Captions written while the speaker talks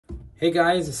Hey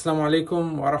guys, Assalamu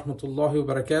alaikum wa rahmatullahi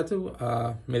wa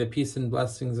barakatuh. May the peace and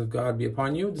blessings of God be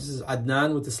upon you. This is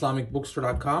Adnan with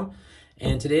IslamicBookstore.com,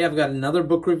 and today I've got another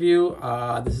book review.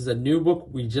 This is a new book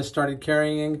we just started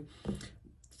carrying.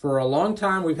 For a long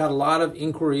time, we've had a lot of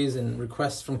inquiries and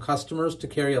requests from customers to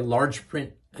carry a large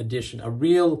print edition, a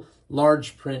real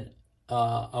large print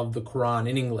of the Quran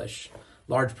in English,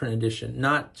 large print edition,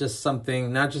 not just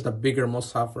a bigger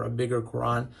Mustafa or a bigger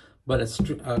Quran, but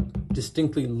a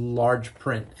distinctly large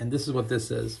print. And this is what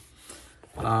this is.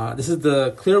 This is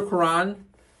the Clear Quran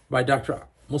by Dr.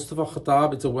 Mustafa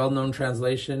Khattab. It's a well-known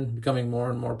translation, becoming more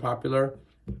and more popular.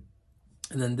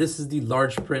 And then this is the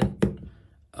large print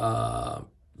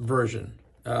version.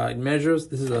 It measures,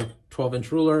 this is a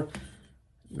 12-inch ruler,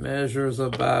 measures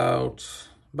about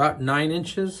 9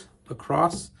 inches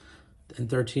across and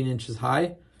 13 inches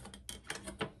high.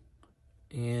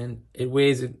 And it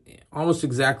weighs almost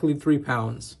exactly 3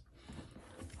 pounds.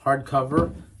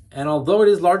 Hardcover, and although it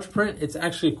is large print, it's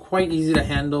actually quite easy to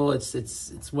handle.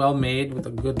 It's well made with a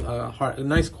good, a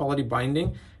nice quality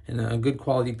binding and a good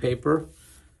quality paper.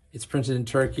 It's printed in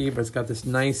Turkey, but it's got this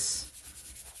nice,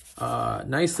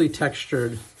 nicely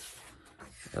textured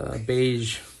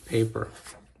beige paper.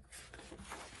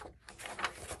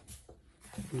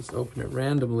 Just open it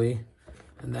randomly,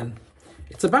 and then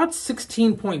it's about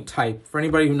 16-point type for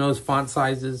anybody who knows font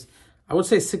sizes. I would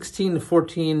say 16 to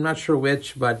 14, not sure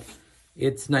which, but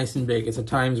it's nice and big. It's a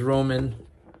Times Roman.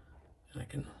 I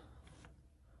can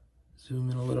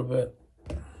zoom in a little bit.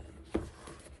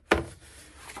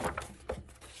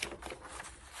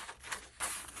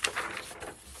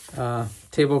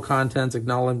 Table of contents,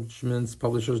 acknowledgements,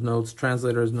 publisher's notes,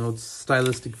 translator's notes,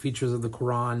 stylistic features of the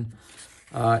Quran.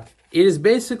 It is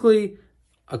basically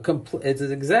it's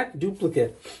an exact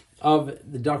duplicate of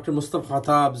the Dr. Mustafa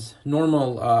Khattab's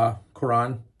normal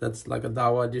Quran. That's like a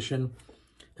Dawa edition.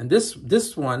 And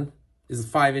this one is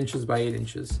 5 inches by 8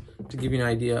 inches, to give you an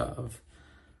idea of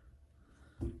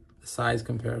the size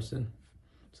comparison.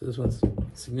 So this one's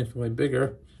significantly bigger,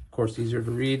 of course, easier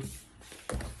to read.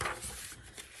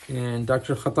 And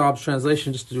Dr. Khattab's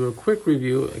translation, just to do a quick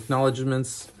review,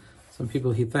 acknowledgements, some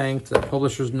people he thanked,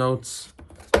 publisher's notes,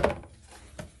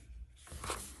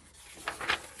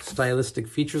 stylistic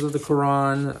features of the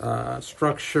Quran,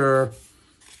 structure,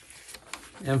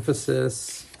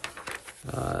 emphasis,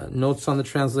 notes on the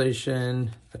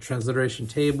translation, a transliteration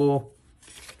table.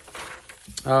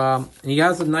 And he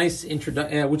has a nice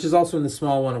introduction, which is also in the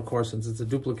small one, of course, since it's a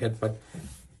duplicate, but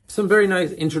some very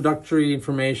nice introductory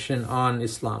information on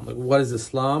Islam. Like, what is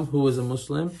Islam? Who is a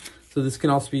Muslim? So this can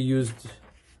also be used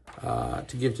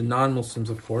to give to non-Muslims,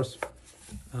 of course,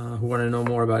 who want to know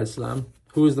more about Islam.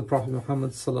 Who is the Prophet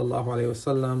Muhammad sallallahu alaihi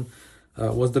wasallam?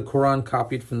 Was the Quran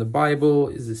copied from the Bible?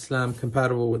 Is Islam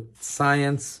compatible with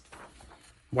science?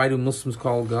 Why do Muslims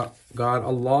call God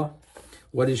Allah?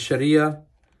 What is Sharia?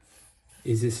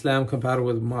 Is Islam compatible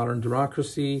with modern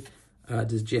democracy?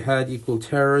 Does jihad equal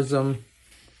terrorism?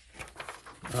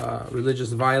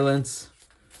 Religious violence?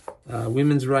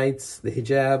 Women's rights? The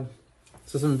hijab?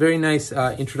 So some very nice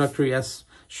introductory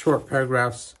short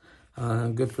paragraphs,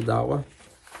 good for da'wah.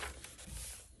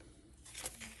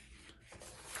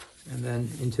 And then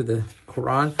into the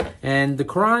Quran. And the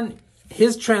Quran,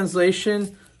 his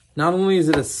translation, not only is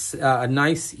it a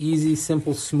nice, easy,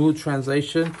 simple, smooth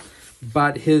translation,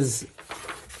 but his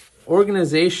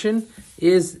organization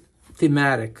is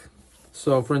thematic.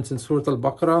 So, for instance, Surah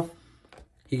Al-Baqarah,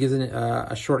 he gives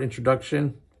a short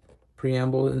introduction,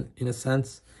 preamble in a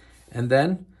sense. And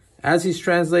then, as he's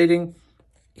translating,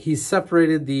 he's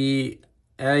separated the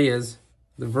ayahs,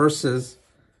 the verses,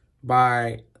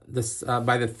 by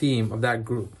the theme of that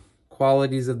group.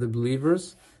 Qualities of the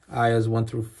believers, ayahs 1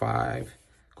 through 5.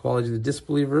 Qualities of the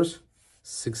disbelievers,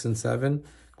 6 and 7.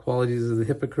 Qualities of the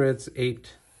hypocrites,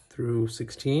 8 through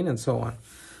 16, and so on.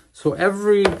 So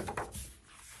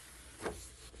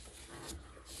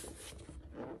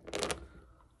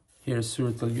here's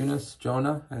Surah Al-Yunus,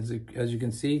 Jonah. As you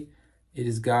can see, it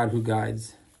is God who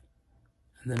guides.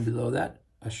 And then below that,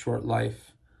 a short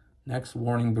life. Next,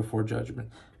 warning before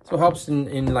judgment. So it helps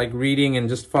in like reading and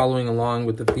just following along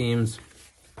with the themes.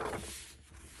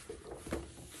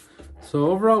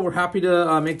 So overall, we're happy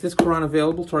to make this Quran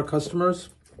available to our customers.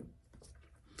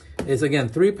 It's again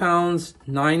 3 pounds,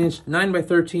 9 by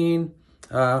 13,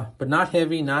 but not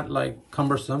heavy, not like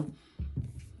cumbersome.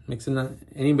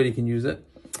 Anybody can use it.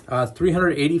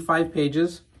 385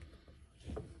 pages.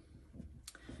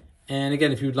 And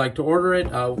again, if you'd like to order it,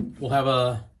 we'll have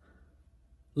a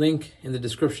link in the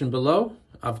description below.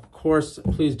 Of course,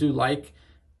 please do like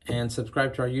and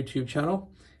subscribe to our YouTube channel.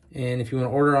 And if you want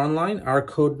to order online, our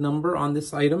code number on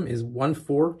this item is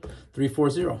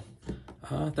 14340.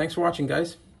 Thanks for watching,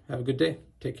 guys. Have a good day.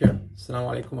 Take care. Assalamu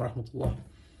alaikum wa rahmatullah.